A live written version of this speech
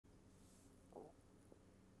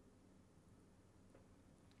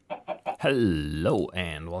Hello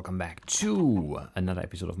and welcome back to another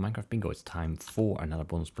episode of Minecraft Bingo. It's time for another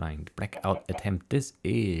bonus blind blackout attempt. This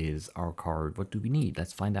is our card. What do we need?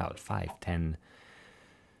 Let's find out. 5, 10,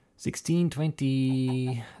 16,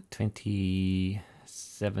 20,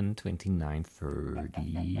 27, 29,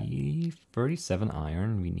 30, 37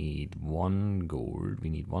 iron. We need 1 gold.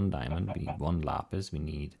 We need 1 diamond. We need 1 lapis. We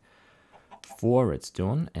need 4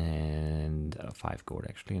 redstone and 5 gold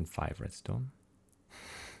actually and 5 redstone.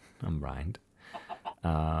 I'm blind.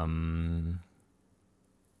 And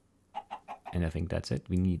I think that's it.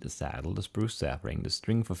 We need the saddle, the spruce sapling, the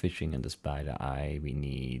string for fishing, and the spider eye. We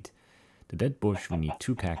need the dead bush. We need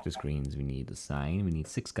 2 cactus greens. We need the sign. We need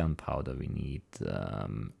 6 gunpowder. We need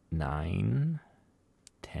 9,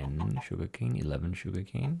 10 sugarcane, 11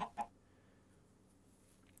 sugarcane.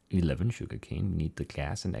 11 sugarcane. We need the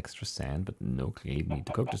glass and extra sand, but no clay. We need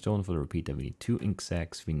to cook the stone for the repeater. We need 2 ink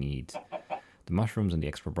sacs. We need the mushrooms and the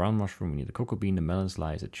extra brown mushroom. We need the cocoa bean, the melon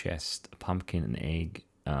slice, a chest, a pumpkin, an egg,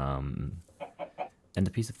 and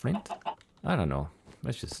a piece of flint. I don't know.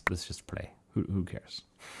 Let's just play. Who cares?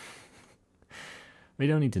 We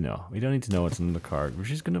don't need to know. We don't need to know what's on the card. We're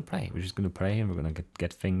just gonna play. We're just gonna play, and we're gonna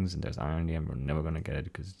get things. And there's iron there, and we're never gonna get it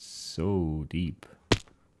because it's so deep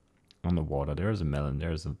on the water. There's a melon.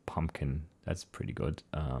 There's a pumpkin. That's pretty good.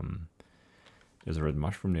 There's a red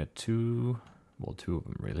mushroom there too. Well, 2 of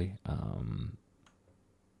them really.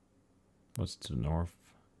 What's to the north?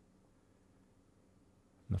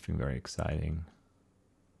 Nothing very exciting.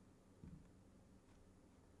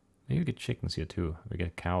 Maybe we get chickens here too. We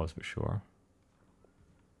get cows for sure.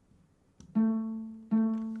 You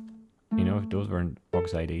know, if those weren't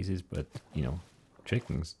oxide daisies, but you know,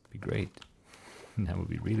 chickens would be great. That would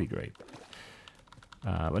be really great.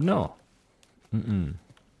 But no.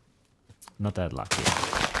 Not that lucky.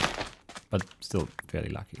 But still fairly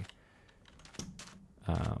lucky.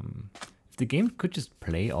 If the game could just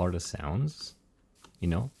play all the sounds, you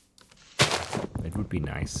know, it would be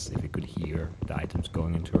nice if you could hear the items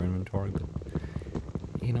going into our inventory. But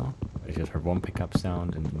you know, I just heard 1 pickup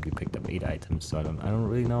sound and we picked up 8 items, so I don't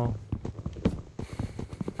really know.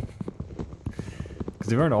 Because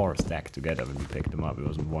they weren't all stacked together when we picked them up. It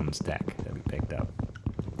was 1 stack that we picked up.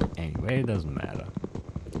 Anyway, it doesn't matter.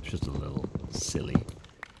 It's just a little silly.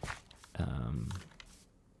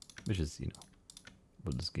 Which is, you know,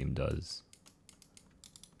 what this game does.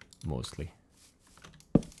 Mostly.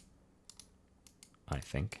 I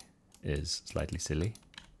think. Is slightly silly.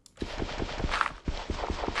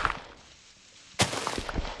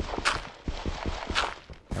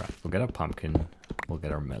 Alright, we'll get our pumpkin. We'll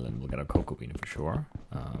get our melon. We'll get our cocoa bean for sure.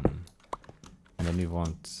 And then we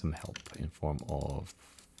want some help in form of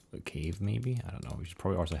a cave maybe? I don't know. We should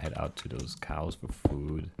probably also head out to those cows for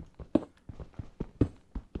food.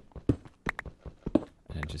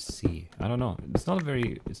 And just see. I don't know. It's not a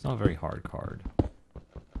very hard card.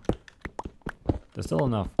 There's still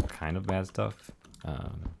enough kind of bad stuff.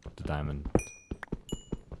 The diamond,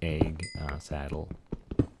 egg, saddle,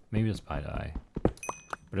 maybe a spider eye.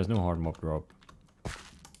 But there's no hard mob drop.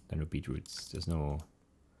 Then no beetroots. There's no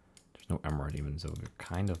emerald even, so we're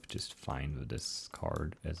kind of just fine with this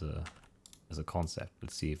card as a concept.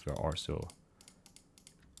 Let's see if we're also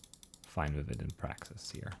fine with it in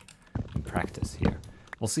practice here.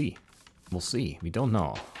 We'll see. We'll see. We don't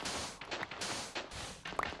know.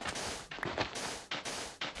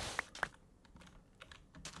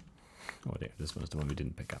 Oh, there. This one's the one we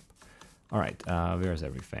didn't pick up. Alright, where's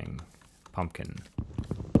everything? Pumpkin.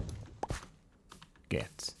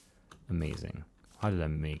 Get. Amazing. How did I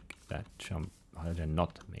make that jump? How did I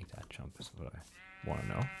not make that jump is what I want to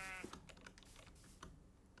know.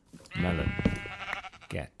 Melon.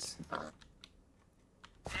 Get.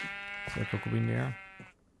 Is there a cocoa bean there?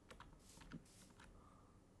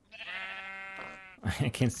 I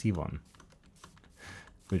can't see one.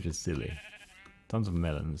 Which is silly. Tons of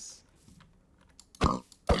melons.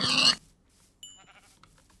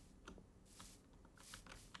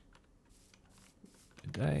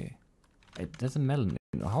 Did I... There's a melon.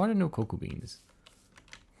 How are there no cocoa beans?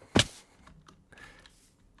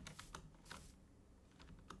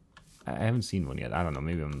 I haven't seen one yet. I don't know.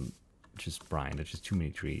 Maybe I'm just blind. There's just too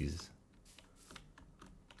many trees.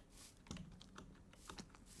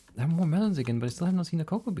 There are more melons again, but I still have not seen a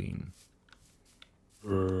cocoa bean.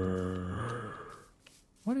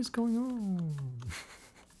 What is going on?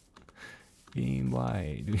 Game,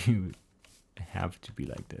 why do you have to be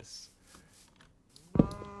like this?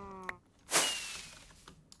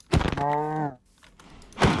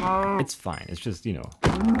 It's fine. It's just, you know,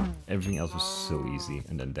 everything else was so easy,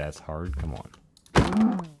 and then that's hard. Come on.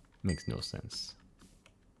 Makes no sense.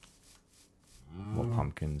 More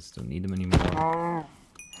pumpkins. Don't need them anymore.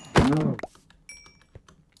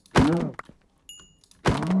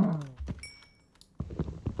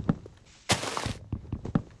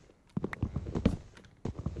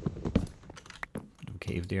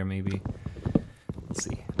 Cave there, maybe. Let's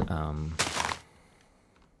see.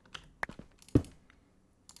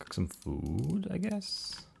 Cook some food, I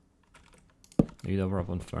guess. Maybe double up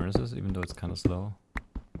on furnaces, even though it's kind of slow.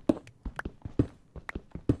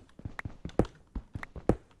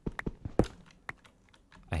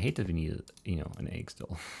 I hate that we need, you know, an egg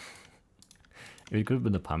still. If it could have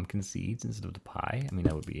been the pumpkin seeds instead of the pie, I mean,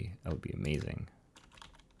 that would be amazing.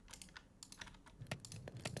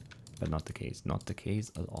 But not the case. Not the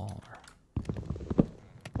case at all.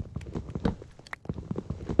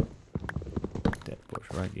 Dead bush,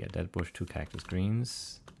 right? Yeah, dead bush, 2 cactus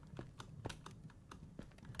greens.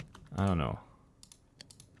 I don't know.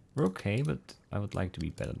 We're okay, but I would like to be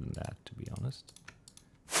better than that, to be honest.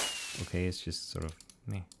 Okay, it's just sort of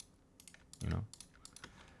meh, you know.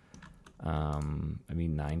 I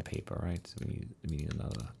mean 9 paper, right? So we need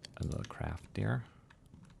another craft there.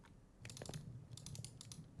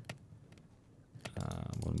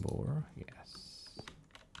 1 more, yes.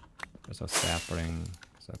 There's our sapling,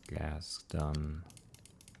 there's our glass done.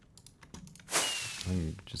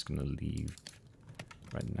 I'm just gonna leave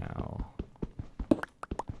right now.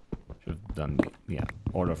 Should have done, yeah,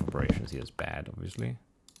 order of operations here is bad, obviously.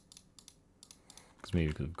 Because maybe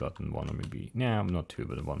we could have gotten 1 or maybe, nah, not 2,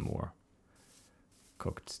 but 1 more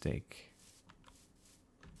cooked steak.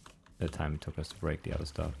 The time it took us to break the other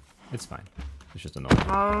stuff. It's fine. It's just annoying.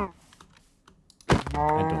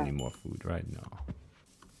 I don't need more food right now.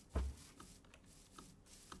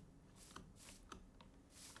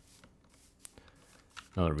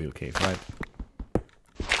 Not a real cave, right?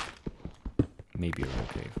 Maybe a real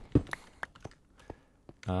cave.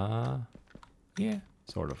 Yeah,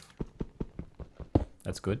 sort of.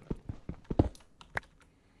 That's good.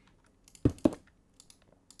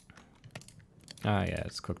 Ah, yeah,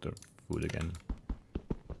 it's cooked the food again.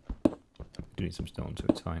 Do need some stone, so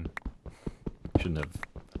it's fine. Shouldn't have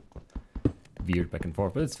veered back and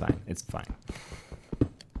forth, but it's fine. It's fine.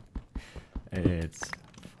 It's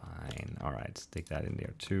fine. All right, stick that in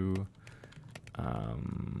there too.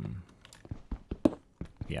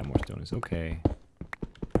 Yeah, more stone is okay.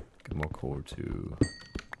 Get more coal too.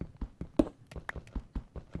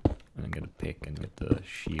 And then get a pick and get the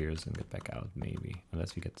shears and get back out maybe.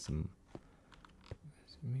 Unless we get some,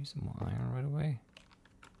 maybe some more iron right away.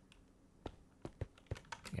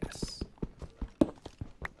 Yes.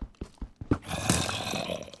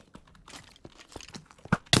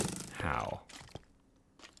 How?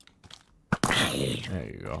 There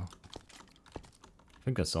you go. I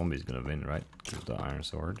think a zombie's gonna win, right? With the iron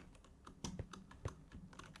sword.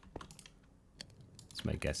 That's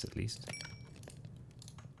my guess, at least.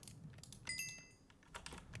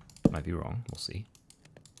 Might be wrong. We'll see.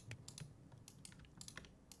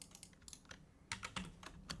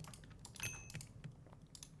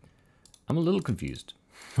 I'm a little confused.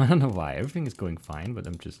 I don't know why. Everything is going fine, but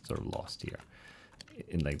I'm just sort of lost here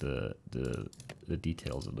in like the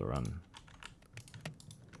details of the run.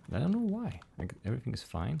 I don't know why. Like, everything is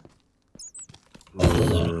fine.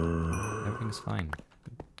 Everything is fine.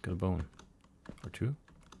 Got a bone. Or 2?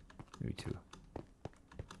 Maybe 2.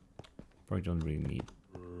 Probably don't really need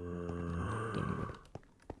them.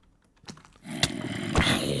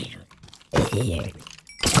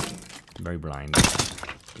 Very blind.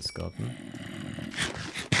 The skeleton.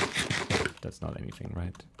 That's not anything,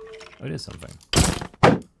 right? Oh, it is something.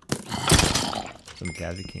 Some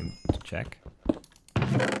cavalry came to check.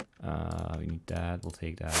 We need that. We'll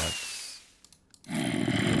take that.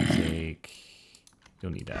 We'll take.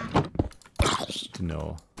 Don't need that. To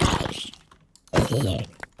know.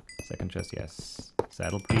 Second chest, yes.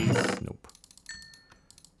 Saddle, please. Nope.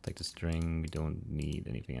 Take the string. We don't need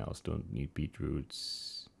anything else. Don't need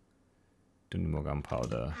beetroots. Don't need more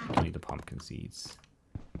gunpowder. Don't need the pumpkin seeds.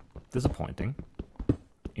 Disappointing.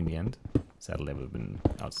 In the end. Saddle level would have been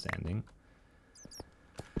outstanding.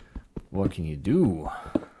 What can you do?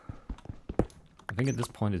 I think at this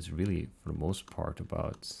point it's really, for the most part,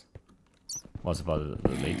 about... Well, it's about the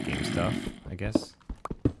late game stuff, I guess.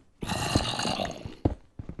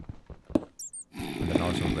 And then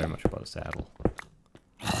also very much about the saddle.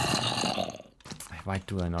 Why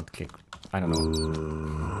do I not click? I don't know.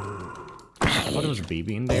 I thought there was a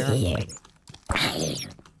baby in there. So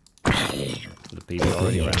the baby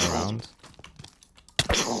already ran around.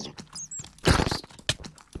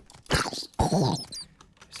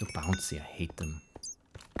 So bouncy, I hate them.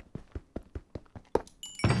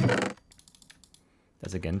 That's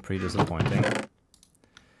That's again pretty disappointing.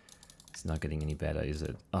 It's not getting any better, is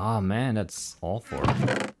it? Oh man, that's awful.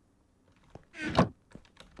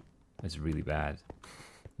 It's really bad.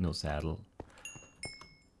 No saddle.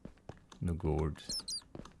 No gourd.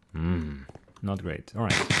 Not great.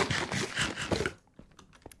 Alright. Do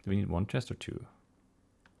we need one chest or two?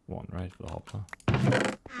 One, right, for the hopper.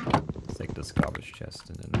 Let's take this garbage chest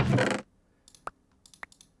and then,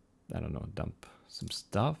 I don't know, dump some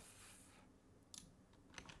stuff.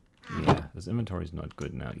 Yeah, this inventory is not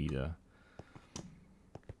good now either.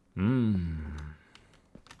 I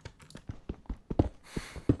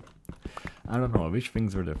don't know, I wish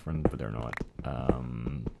things were different, but they're not.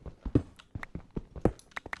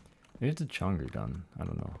 Maybe it's a jungle gun, I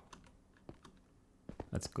don't know.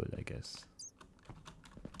 That's good, I guess.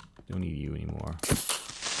 Don't need you anymore.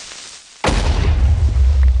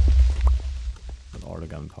 But all the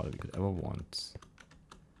gunpowder we could ever want.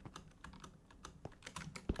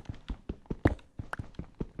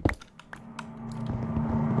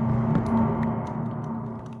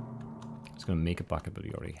 Just gonna make a bucket, but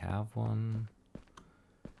we already have one.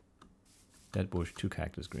 Dead bush, 2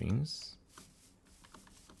 cactus greens.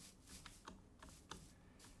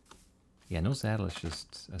 Yeah, no saddle is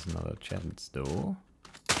just as another chance though.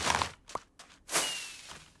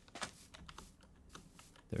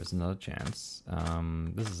 There's another chance.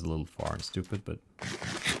 This is a little far and stupid, but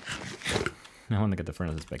I want to get the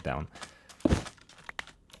furnaces back down.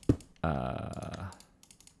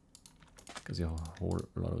 Because you have a whole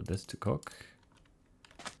lot of this to cook.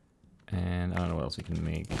 And I don't know what else we can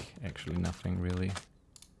make. Actually, nothing really.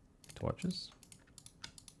 Torches?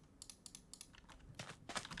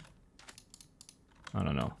 I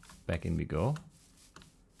don't know. Back in we go.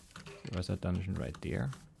 Where's that dungeon? Right there.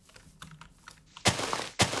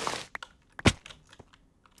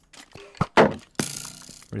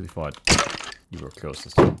 Really thought you were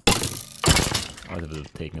closest to. I would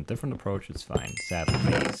have taken a different approach, it's fine. Saddle,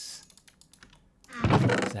 please.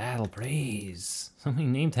 Saddle, please. So many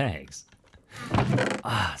name tags.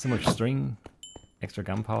 Ah, so much string. Extra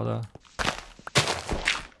gunpowder.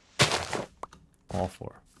 All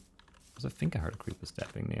four. I think I heard a creeper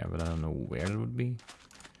stepping there, but I don't know where it would be.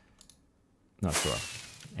 Not sure.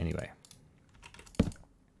 Anyway.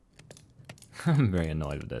 I'm very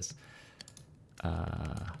annoyed with this.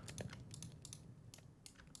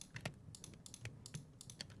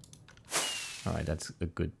 Alright, that's a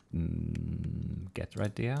good get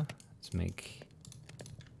right there. Let's make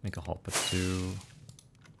a hopper too.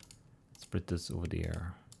 Split this over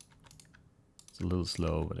there. It's a little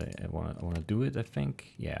slow, but I wanna do it, I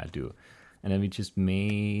think. Yeah, I do. And then we just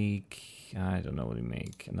make, I don't know what we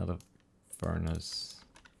make. Another furnace,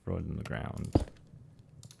 throw it in the ground.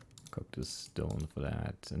 Cook this stone for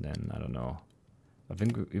that, and then I don't know. I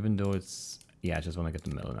think even though it's, yeah, I just want to get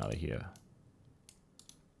the melon out of here.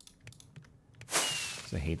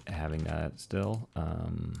 So I hate having that still.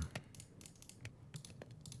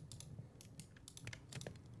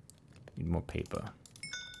 Need more paper.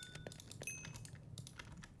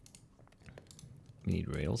 We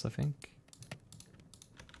need rails, I think.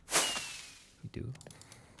 We do.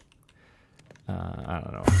 I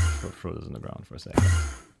don't know. Throw this in the ground for a second.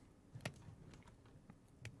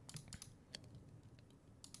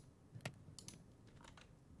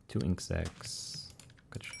 Two ink sacs,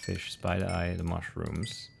 got fish, spider eye, the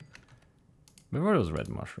mushrooms. Where were those red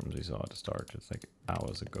mushrooms we saw at the start? It's like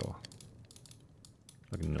hours ago.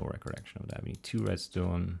 Like no recollection of that. We need 2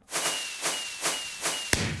 redstone.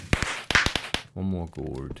 1 more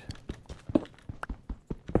gourd.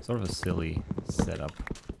 Sort of a silly setup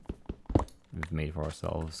we've made for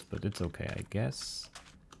ourselves, but it's okay, I guess.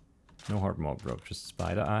 No hard mob rope, just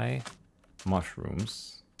spider eye,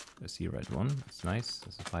 mushrooms. I see a red one. It's nice.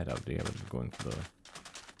 There's a fight out there, but we're going for the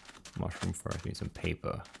mushroom first. We need some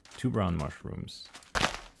paper. 2 brown mushrooms.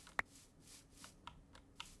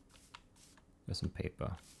 There's some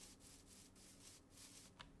paper.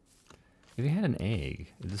 If we had an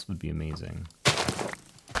egg, this would be amazing.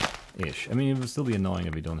 Ish. I mean, it would still be annoying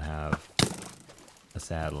if we don't have a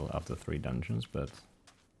saddle after 3 dungeons, but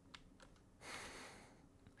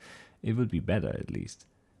it would be better at least.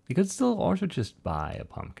 We could still also just buy a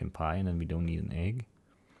pumpkin pie and then we don't need an egg.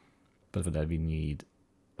 But for that we need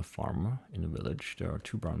a farmer in the village. There are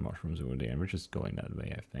 2 brown mushrooms over there and we're just going that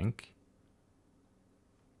way, I think.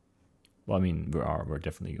 Well, I mean, we're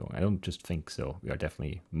definitely going. I don't just think so. We are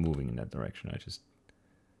definitely moving in that direction.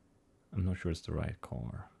 I'm not sure it's the right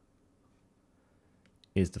car.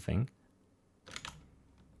 Is the thing.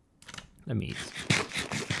 Let me eat.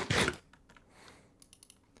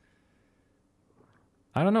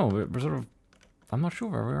 I don't know, we're sort of, I'm not sure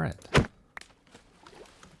where we're at.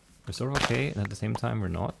 We're sort of okay, and at the same time we're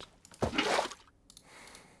not.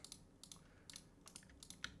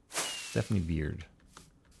 It's definitely weird.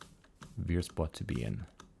 Weird spot to be in.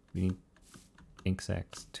 We need ink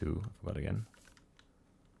sacs too. I forgot again.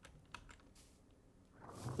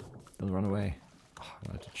 Don't run away. Oh, I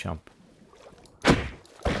wanted to jump.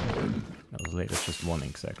 That was late. That's just one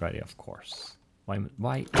ink sac, right? Yeah, of course. Why not?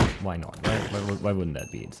 Why wouldn't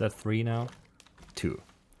that be? Is that 3 now? 2.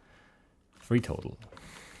 3 total.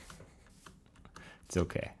 It's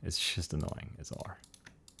okay. It's just annoying. It's all.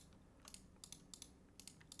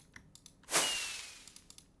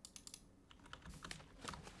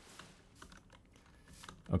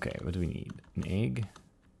 Okay, what do we need? An egg.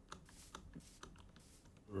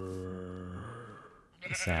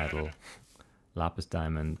 A saddle. Lapis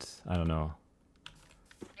diamond. I don't know.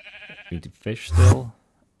 We need to fish still.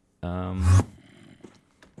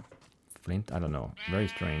 Flint. I don't know. Very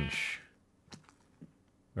strange.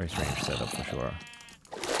 Very strange setup for sure.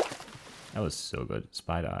 That was so good.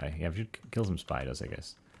 Spider eye. Yeah, we should kill some spiders, I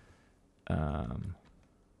guess.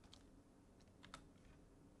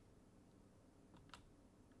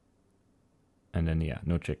 And then, yeah,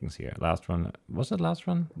 no chickens here. Last run. Was that last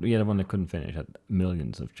run? Yeah, the one that couldn't finish. Had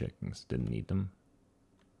millions of chickens. Didn't need them.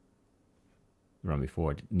 The run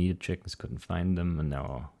before, needed chickens, couldn't find them. And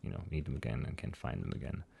now, you know, need them again and can't find them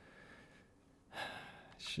again.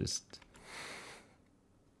 It's just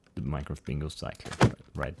the Minecraft bingo cycle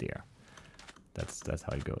right there. That's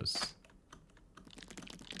how it goes.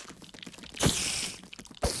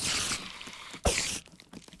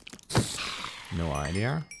 No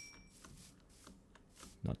idea.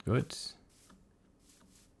 Not good.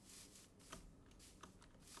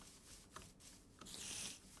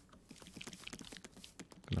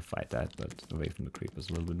 Gonna fight that, but away from the creepers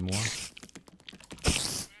a little bit more.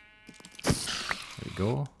 There we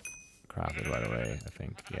go. Craft it right away, I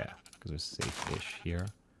think. Yeah, because we're safe-ish here.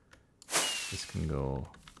 This can go.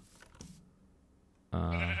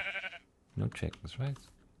 No chickens, right?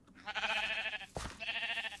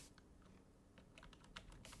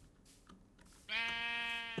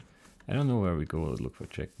 I don't know where we go to look for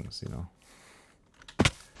chickens, you know.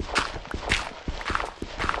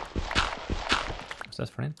 Is that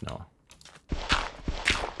flint? No.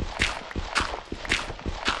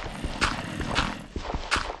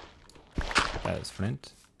 That is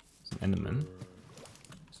flint. It's an enderman.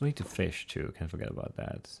 So we need to fish too, can't forget about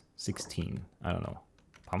that. 16, I don't know.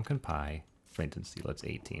 Pumpkin pie, flint and steel, that's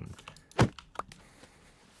 18.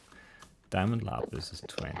 Diamond lapis is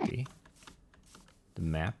 20. The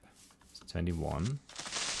map 21.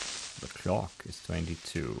 The clock is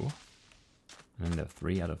 22. And then there are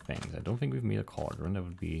 3 other things. I don't think we've made a cauldron. That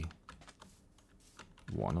would be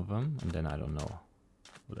one of them. And then I don't know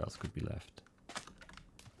what else could be left.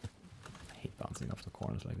 I hate bouncing off the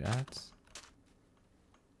corners like that.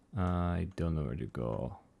 I don't know where to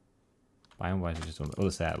go. Biome wise, I just don't know. Oh,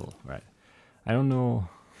 the saddle, right. I don't know.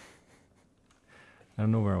 I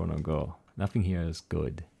don't know where I want to go. Nothing here is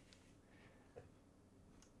good.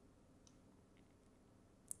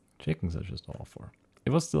 Chickens are just awful.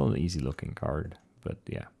 It was still an easy looking card, but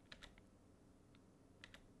yeah.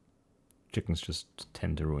 Chickens just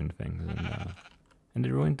tend to ruin things, and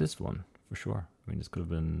they ruined this one, for sure. I mean, this could have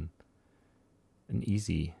been an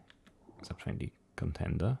easy sub-20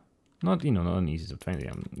 contender. Not, you know, not an easy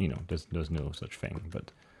sub-20, you know, there's no such thing,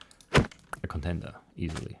 but a contender,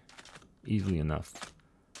 easily. Easily enough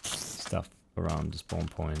stuff around the spawn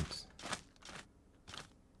point.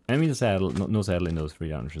 I mean, the saddle, no saddle in those 3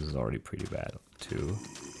 dungeons is already pretty bad too.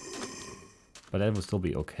 But that would still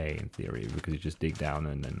be okay in theory, because you just dig down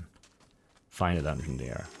and then find a dungeon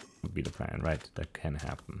there. Would be the plan, right? That can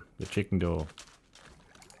happen. The chicken though,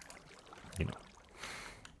 you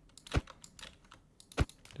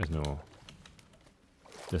know,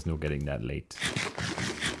 there's no getting that late.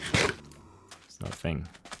 It's not a thing.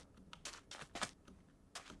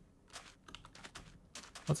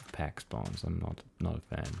 Lots of pack spawns. I'm not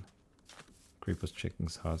a fan. Creepers,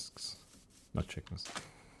 chickens, husks. Not chickens.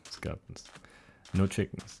 Skeletons. No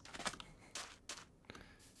chickens.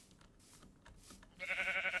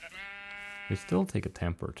 We still take a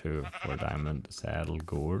temper too for diamond, saddle,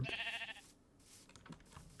 gourd.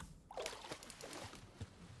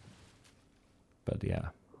 But yeah,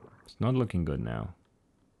 it's not looking good now.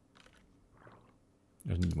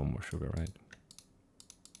 There's need one more sugar, right?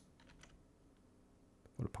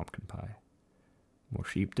 For the pumpkin pie. More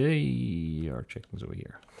sheep. They are chickens over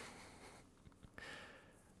here.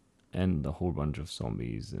 And a whole bunch of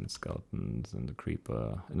zombies and skeletons and a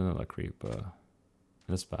creeper and another creeper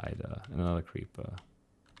and a spider and another creeper.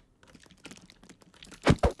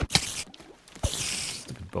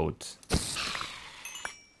 Stupid boat.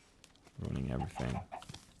 Ruining everything.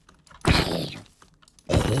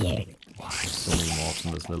 Why so many mobs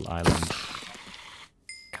on this little island?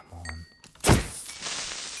 Come on.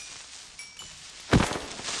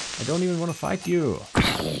 I don't even want to fight you.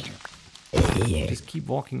 Just keep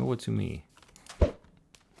walking over to me.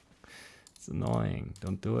 It's annoying.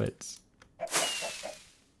 Don't do it.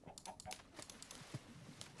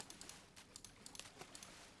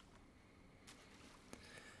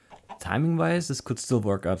 Timing-wise, this could still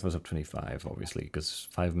work out for sub 25, obviously, because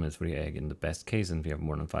 5 minutes for the egg in the best case, and we have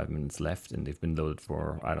more than 5 minutes left, and they've been loaded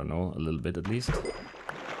for, I don't know, a little bit at least.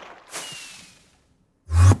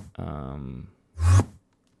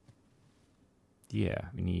 Yeah,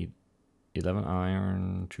 we need 11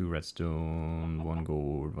 iron, 2 redstone, 1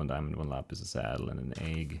 gold, 1 diamond, 1 lapis, a saddle, and an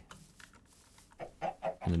egg.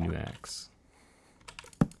 And a new axe.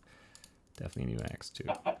 Definitely a new axe, too.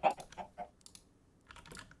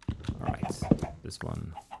 Alright, this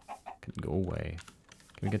one can go away.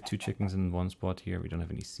 Can we get 2 chickens in one spot here? We don't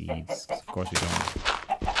have any seeds. Of course we don't.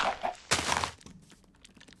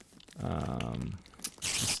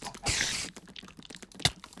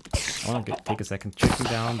 I want to take a second chicken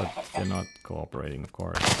down, but they're not cooperating, of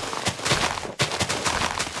course.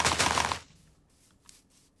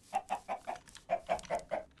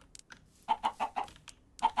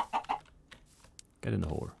 Get in the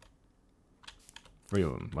hole. 3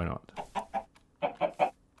 of them, why not?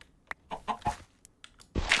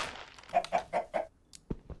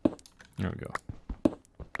 There we go.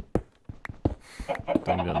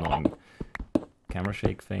 Don't do that annoying camera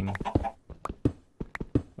shake thing.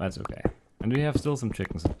 That's okay. And we have still some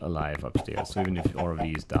chickens alive upstairs, so even if all of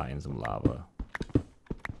these die in some lava,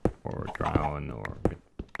 or drown, or get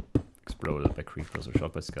exploded by creepers, or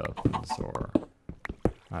shot by skeletons, or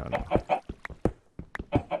I don't know.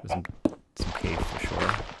 There's some cave for sure,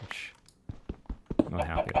 which I'm not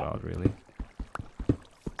happy about, really.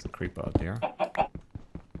 There's a creeper out there.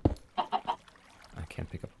 I can't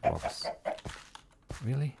pick up a box.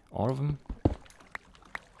 Really? All of them?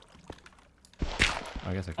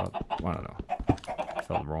 I guess I got, I don't know. I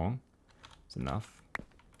felt wrong. It's enough.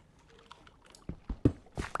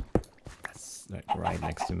 That's like right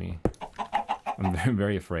next to me. I'm very,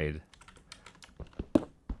 very afraid.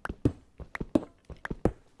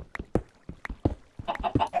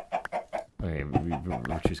 Okay,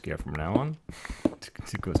 we're too scared from now on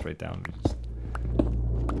to go straight down. We just...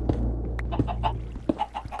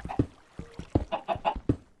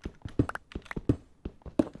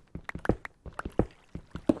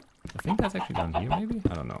 I think that's actually down here, maybe?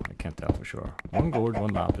 I don't know. I can't tell for sure. 1 gold,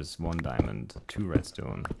 1 lapis, 1 diamond, 2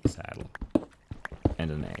 redstone, saddle, and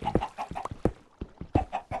an egg.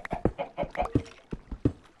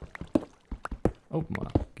 Open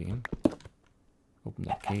up, game. Open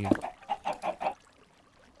that cave.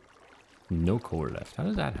 No coal left. How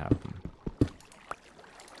does that happen?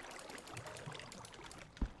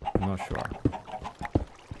 I'm not sure.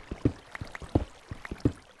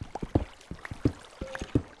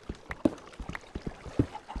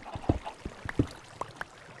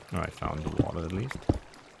 Alright, found the water at least.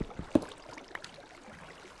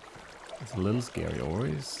 It's a little scary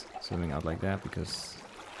always, swimming out like that, because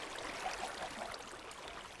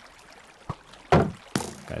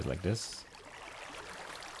guys like this.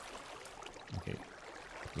 Okay,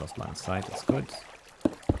 lost line of sight, that's good.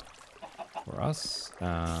 For us,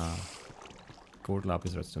 gold,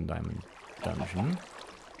 lapis, redstone, diamond, dungeon.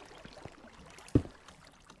 Could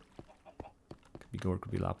be gold,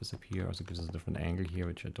 could be lapis up here, also gives us a different angle here,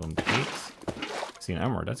 which I don't hate. See an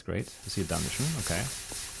armor, that's great. I see a dungeon, okay.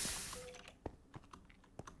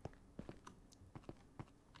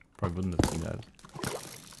 Probably wouldn't have seen that.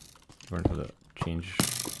 Weren't for the change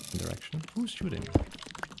in direction. Who's shooting?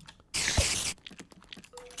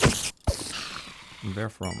 And where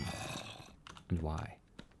from? And why?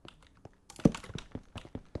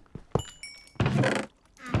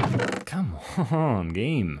 Come on,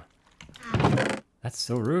 game. That's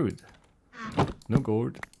so rude. No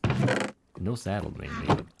gold. No saddle,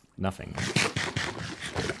 mainly. Nothing.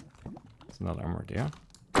 It's not armored, yeah?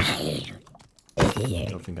 I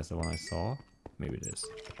don't think that's the one I saw. Maybe it is.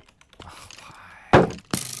 Oh, why? They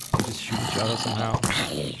just shoot each other somehow.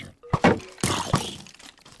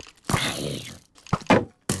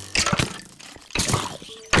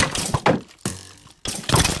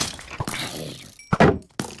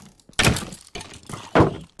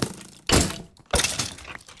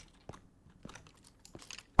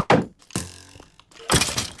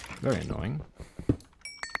 Very annoying.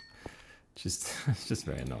 It's just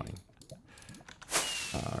very annoying.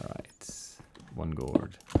 Alright. 1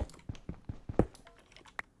 gourd.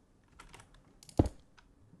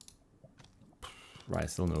 Right,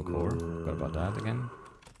 still no core. What about that again?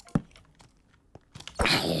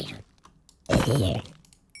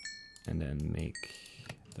 And then make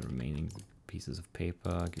the remaining pieces of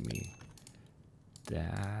paper. Give me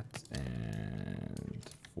that, and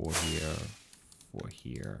 4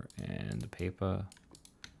 here, and the paper.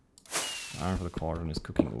 Iron for the cauldron is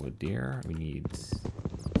cooking over there. We need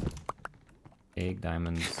egg,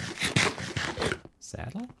 diamonds,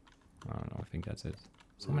 saddle? I don't know, I think that's it.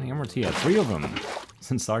 So many emeralds here, 3 of them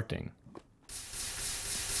since starting.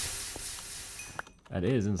 That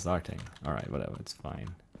is in starting. Alright, whatever, it's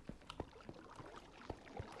fine.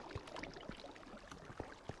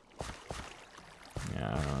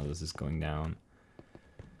 Yeah, I don't know, this is going down.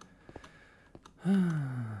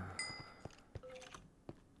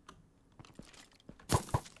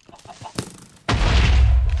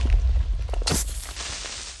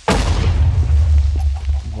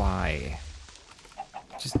 Why?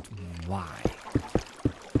 Just why?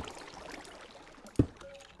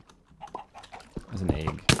 There's an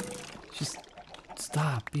egg. Just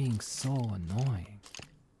stop being so annoying.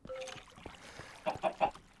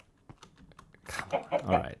 Come on.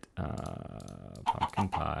 Alright, pumpkin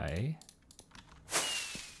pie.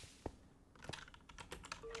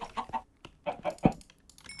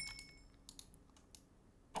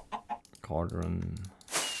 Cauldron.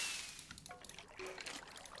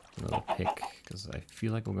 Another pick, because I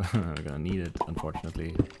feel like we're gonna need it,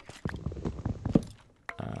 unfortunately.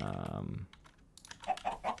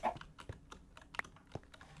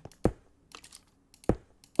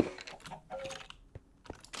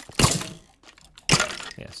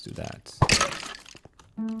 Yes, do that.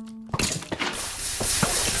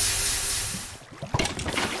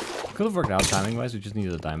 Could have worked out timing-wise. We just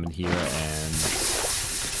needed a diamond here and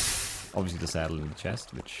obviously the saddle in the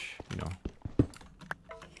chest, which, you know,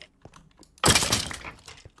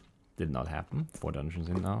 did not happen. 4 dungeons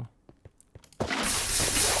in now, I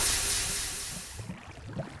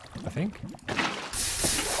think.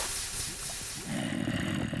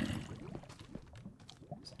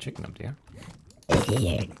 There's a chicken up there.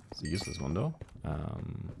 It's a useless one though.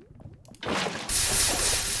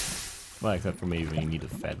 Well, except for maybe when you need a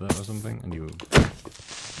feather or something and you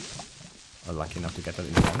are lucky enough to get that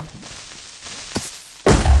in time.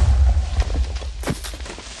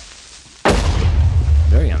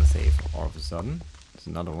 Very unsafe all of a sudden. There's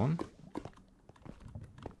another one.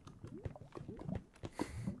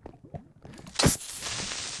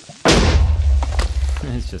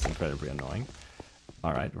 It's just incredibly annoying.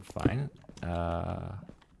 Alright, we're fine.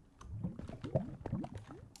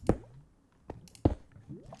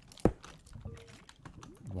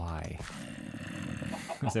 Why?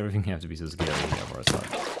 Does everything have to be so scary here for a start?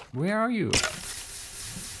 Where are you?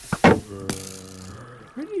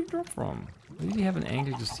 Where did you drop from? Did he have an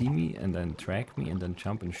angle to see me and then track me and then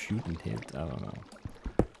jump and shoot and hit? I don't know.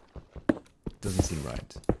 Doesn't seem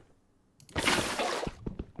right.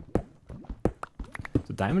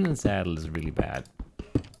 So diamond and saddle is really bad.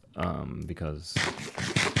 Because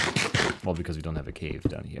we don't have a cave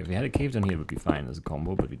down here. If we had a cave down here, it would be fine as a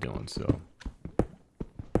combo, but we don't, so.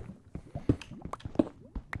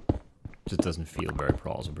 Just doesn't feel very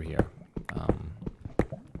plausible here.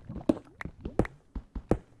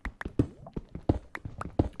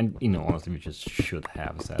 And, you know, honestly, we just should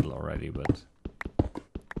have a saddle already, but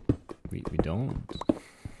we don't.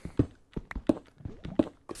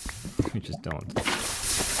 We just don't.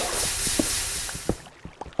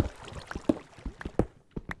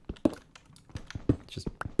 Just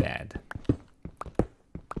bad.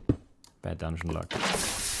 Bad dungeon luck.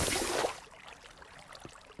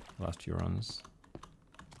 Last few runs.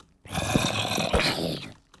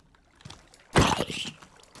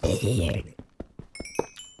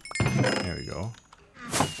 There we go.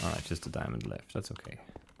 Alright, just a diamond left. That's okay.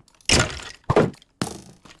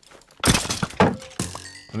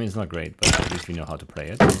 I mean, it's not great, but at least we know how to play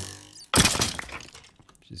it.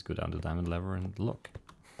 Just go down the diamond lever and look.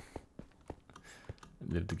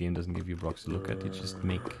 If the game doesn't give you blocks to look at, you just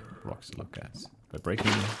make blocks to look at. By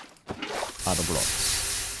breaking other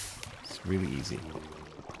blocks. It's really easy.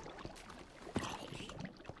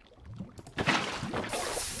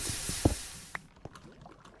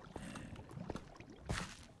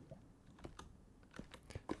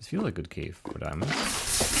 This feels like a good cave for diamonds.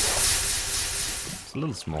 It's a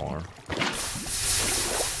little smaller.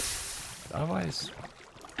 But otherwise,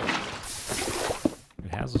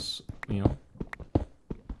 it has, you know,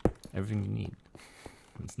 everything you need.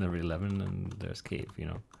 It's never 11 and there's cave, you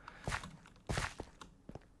know.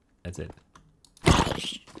 That's it.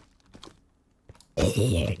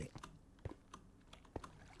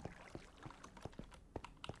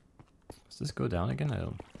 What's this go down again? I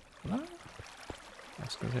don't... What? I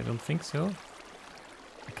was gonna say, I don't think so.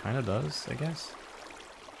 It kind of does, I guess.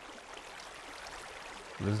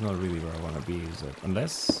 This is not really where I want to be, is it?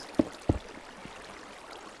 Unless...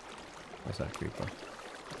 Where's that creeper?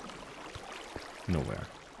 Nowhere.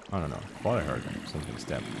 I don't know. Thought I heard something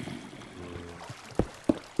step.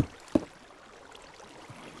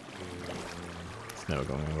 It's never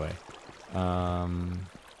going away.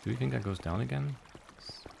 Do you think that goes down again?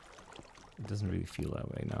 It doesn't really feel that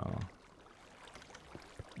way now.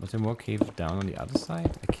 Was there more cave down on the other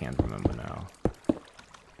side? I can't remember now.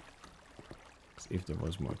 If there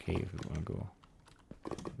was more cave, we want to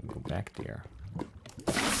go back there.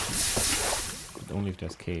 But only if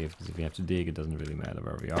there's cave, because if we have to dig, it doesn't really matter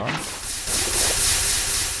where we are.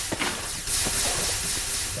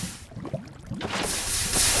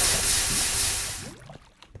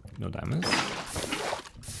 No diamonds.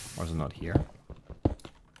 Or is it not here?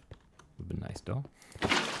 Would be nice though.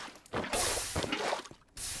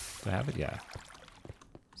 Do I have it? Yeah.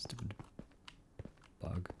 Stupid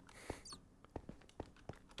bug.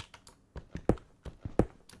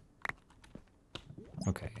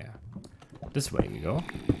 Okay, yeah. This way we go.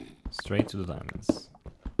 Straight to the diamonds.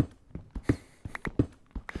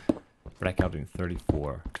 Blackout in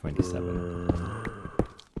 34:27.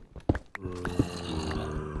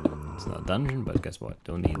 It's not a dungeon, but guess what?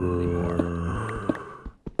 Don't need any more.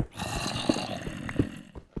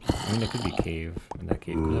 I mean, there could be a cave, and that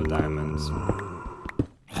cave could have diamonds.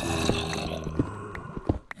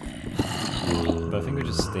 But I think we're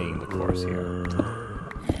just staying the course here.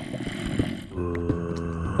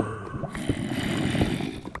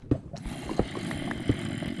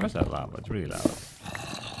 Where's that lava? It's really loud.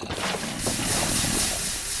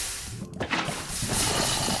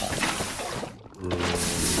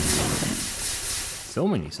 So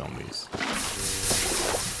many zombies.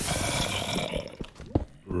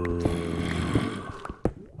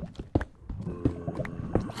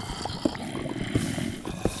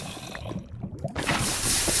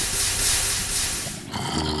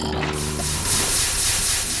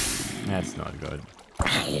 That's not good.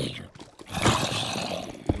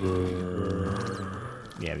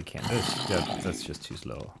 Yeah, we can't. That's just too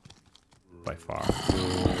slow. By far.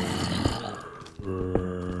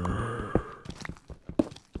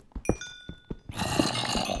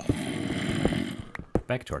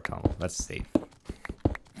 Back to our tunnel. That's safe.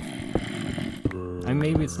 And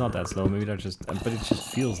maybe it's not that slow. Maybe they're just... But it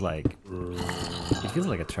just feels like... It feels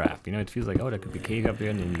like a trap. You know, it feels like, oh, there could be a cave up here,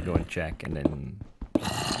 and then you go and check, and then...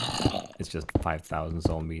 It's just 5,000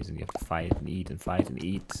 zombies, and you have to fight and eat and fight and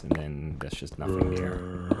eat, and then there's just nothing there.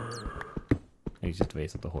 And you just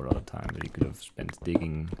wasted the whole lot of time that you could have spent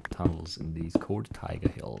digging tunnels in these cold tiger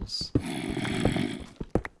hills.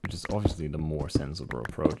 Which is obviously the more sensible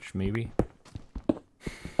approach, maybe.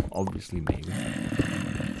 Obviously, maybe.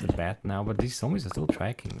 Is it bad now? But these zombies are still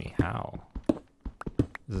tracking me. How?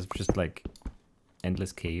 This is just like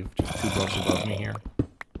endless cave, just 2 blocks above me here.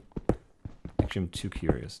 Actually, I'm too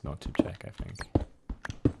curious not to check, I think.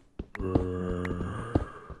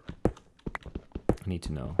 I need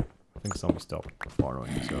to know. I think someone stopped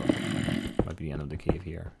following, so might be the end of the cave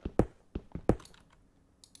here.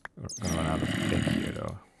 We're gonna run out of pick here,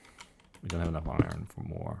 though. We don't have enough iron for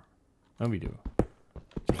more. No, we do.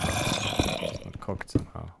 It's not cooked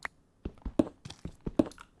somehow.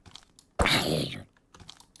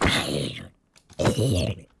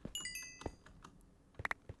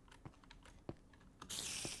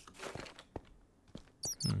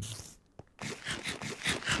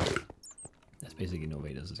 There's basically no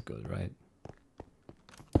way this is good, right?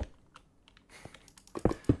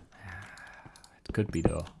 It could be,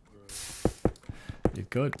 though. It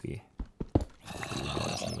could be. No,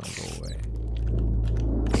 it's not gonna go away.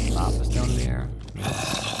 Lava's down there.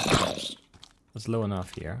 That's low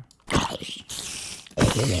enough here.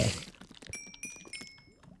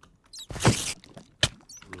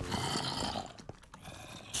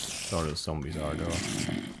 All those zombies are, though.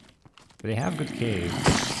 But they have good caves.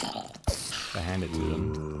 I hand it to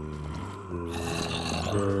them.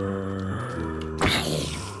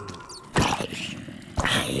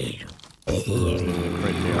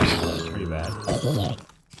 Right there. That's pretty bad.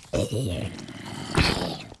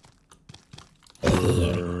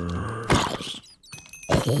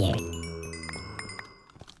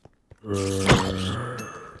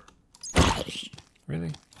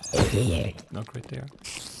 Really? Not right there.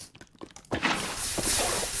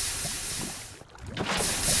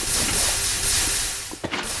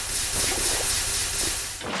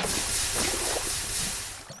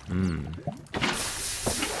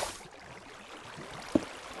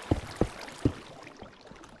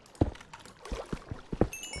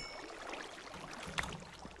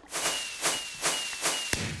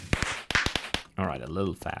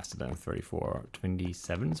 faster than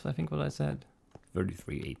 3427, I think what I said.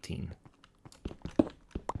 3318.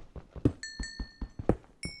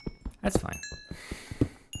 That's fine.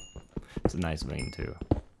 It's a nice vein too,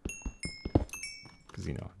 because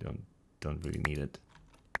you know don't really need it.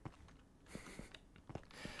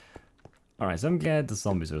 All right, so I'm glad the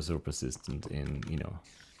zombies are so persistent in, you know,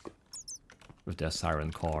 with their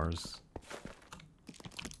siren cars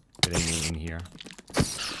getting in here.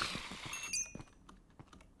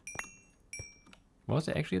 Was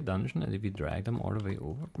there actually a dungeon, and if you drag them all the way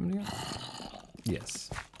over from there? Yes.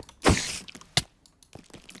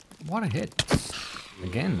 What a hit!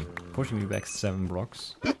 Again, pushing me back 7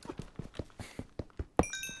 blocks.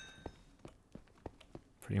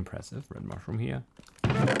 Pretty impressive. Red mushroom here.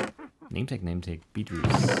 Name tag,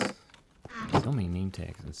 beetroots. So many name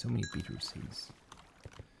tags and so many beetroot seeds.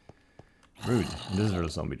 Rude. And this is where the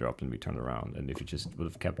zombie dropped and we turned around. And if you just would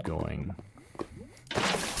have kept going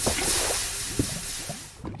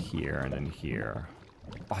here and then here.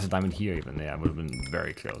 Oh, there's a diamond here even. Yeah, it would have been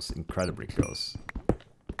very close. Incredibly close.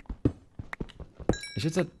 It's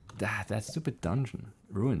just that stupid dungeon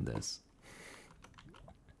ruined this.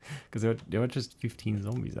 Because there were just 15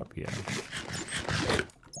 zombies up here.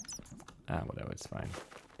 Ah, whatever, it's fine.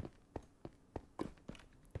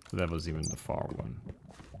 So that was even the far one.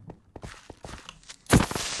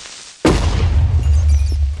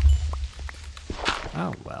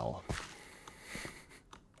 Oh well.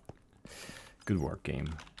 Good work,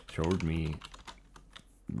 game. Showed me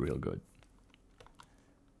real good.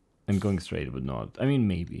 And going straight would not. I mean,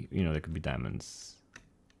 maybe. You know, there could be diamonds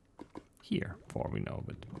here, for all we know,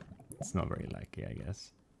 but it's not very likely, I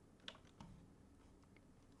guess.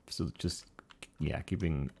 So just, yeah,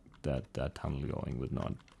 keeping that tunnel going would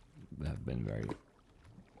not have been very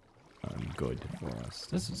good for us.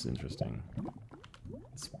 This is interesting.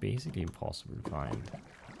 It's basically impossible to find.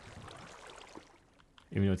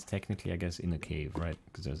 Even though it's technically, I guess, in a cave, right?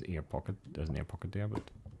 Because there's an air pocket there, but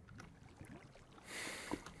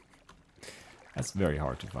that's very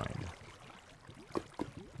hard to find.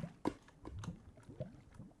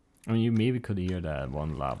 I mean, you maybe could hear that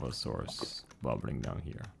one lava source bubbling down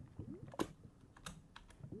here.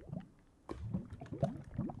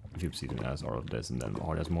 If you've seen it as all of this, and then,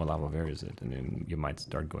 oh, there's more lava, where is it? And then you might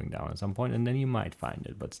start going down at some point, and then you might find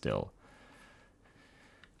it, but still,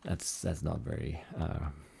 that's not very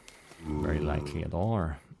very likely at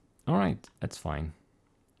all. All right, that's fine.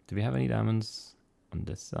 Do we have any diamonds on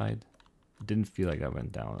this side? It didn't feel like I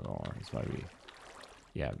went down at all. That's why we,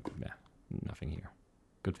 yeah, nothing here.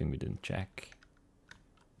 Good thing we didn't check.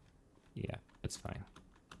 Yeah, it's fine.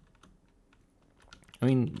 I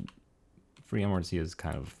mean, free MRC is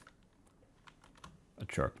kind of a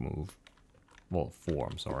jerk move. Well, 4,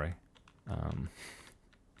 I'm sorry.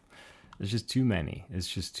 There's just too many. It's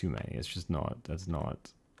just too many. It's just not, that's not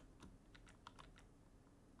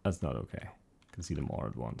okay. Can see them all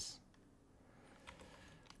at once.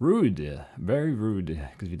 Rude. Very rude,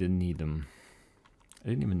 because we didn't need them. I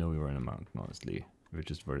didn't even know we were in a mountain, honestly. We were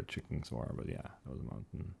just where the chickens were, but yeah, that was a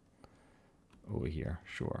mountain over here,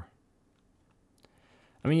 sure.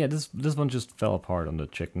 I mean, yeah, this one just fell apart on the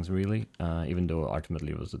chickens, really. Even though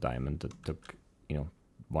ultimately it was a diamond that took, you know,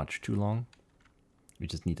 much too long. We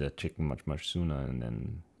just need a chicken much sooner, and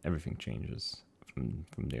then everything changes from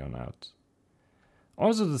there on out.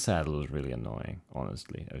 Also, the saddle was really annoying,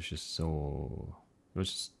 honestly. It was just so... It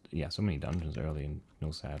was just, yeah, so many dungeons early and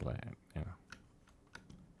no saddle. Yeah.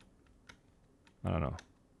 I don't know.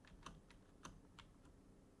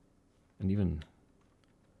 And even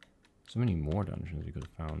so many more dungeons we could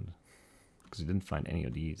have found. Because we didn't find any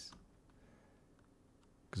of these.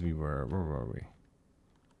 Because we were... Where were we?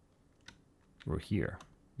 We're here.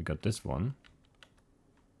 We got this one.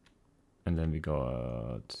 And then we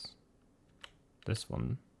got this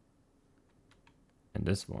one. And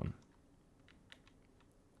this one.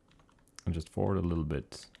 And just forward a little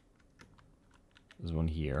bit. There's one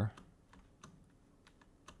here.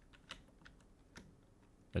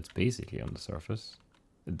 That's basically on the surface.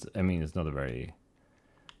 I mean, it's not a very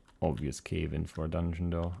obvious cave in for a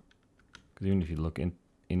dungeon, though. Because even if you look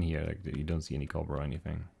in here, like, you don't see any copper or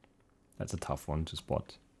anything. That's a tough one to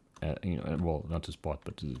spot. You know, well, not to spot,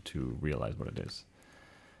 but to realize what it is.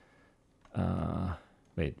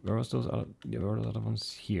 Wait, where was those other? Yeah, where were those other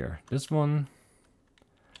ones? Here. This one.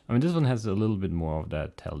 I mean, this one has a little bit more of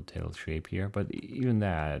that telltale shape here, but even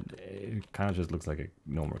that, it kind of just looks like a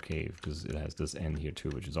normal cave, because it has this end here too,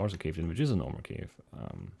 which is also caved in, which is a normal cave.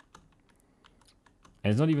 And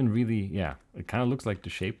it's not even really, yeah, it kind of looks like the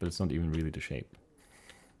shape, but it's not even really the shape.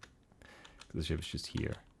 The shape is just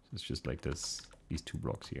here. So it's just like this, these 2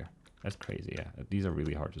 blocks here. That's crazy, yeah. These are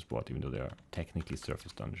really hard to spot, even though they are technically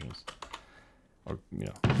surface dungeons. Or, you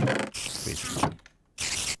know, basically.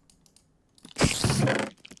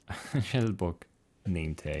 Shellbook.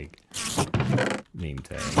 Name tag. Name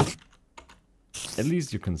tag. At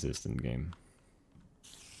least you're consistent, game.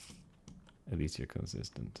 At least you're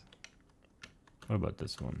consistent. What about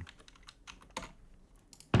this one?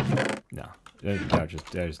 No.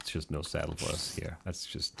 There's just no saddle for us here. That's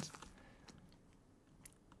just...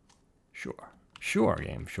 Sure. Sure,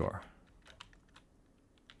 game, sure.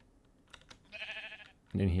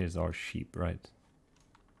 And then here's our sheep, right?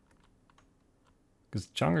 Because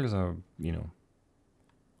jungles are, you know,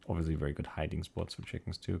 obviously very good hiding spots for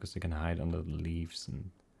chickens too, because they can hide under the leaves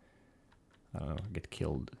and, I don't know, get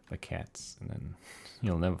killed by cats, and then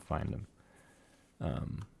you'll never find them.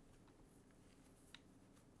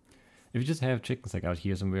 If you just have chickens like out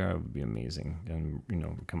here somewhere, it would be amazing. And, you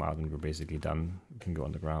know, we come out and we're basically done. We can go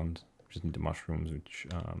underground. Just need the mushrooms, which,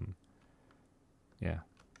 yeah.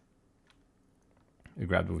 We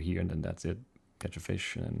grab it over here and then that's it. Catch a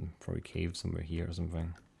fish and then probably cave somewhere here or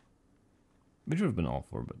something. Which would have been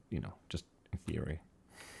awful, but, you know, just in theory.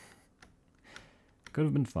 Could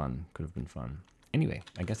have been fun. Could have been fun. Anyway,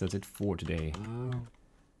 I guess that's it for today.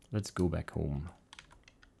 Let's go back home.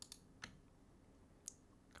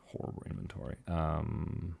 Horrible inventory.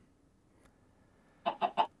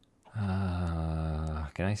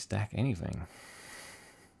 Can I stack anything?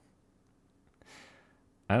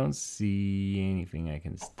 I don't see anything I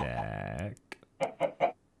can stack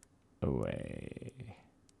away.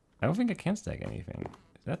 I don't think I can stack anything.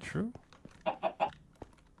 Is that true?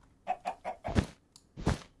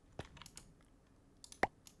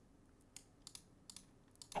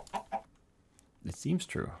 It seems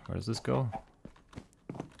true. Where does this go?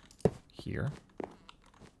 Here.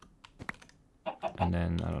 And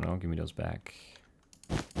then, I don't know, give me those back.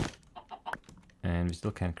 And we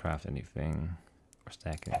still can't craft anything or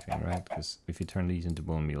stack anything, right? Because if you turn these into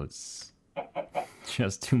bone meal, it's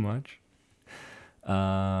just too much.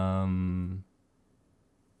 Yeah,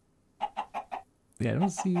 I don't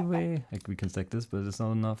see a way. Like, we can stack this, but there's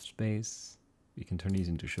not enough space. We can turn these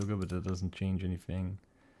into sugar, but that doesn't change anything.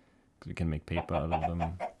 Because we can make paper out of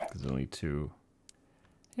them. Because there's only 2.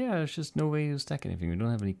 Yeah, there's just no way to stack anything. We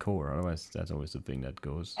don't have any core, otherwise that's always the thing that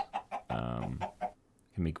goes.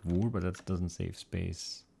 Can make wool, but that doesn't save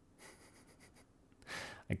space.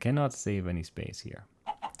 I cannot save any space here,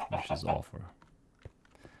 which is awful.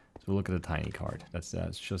 So we'll look at the tiny card. That's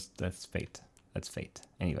fate. That's fate.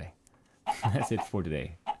 Anyway, that's it for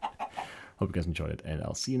today. Hope you guys enjoyed it, and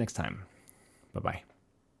I'll see you next time. Bye-bye.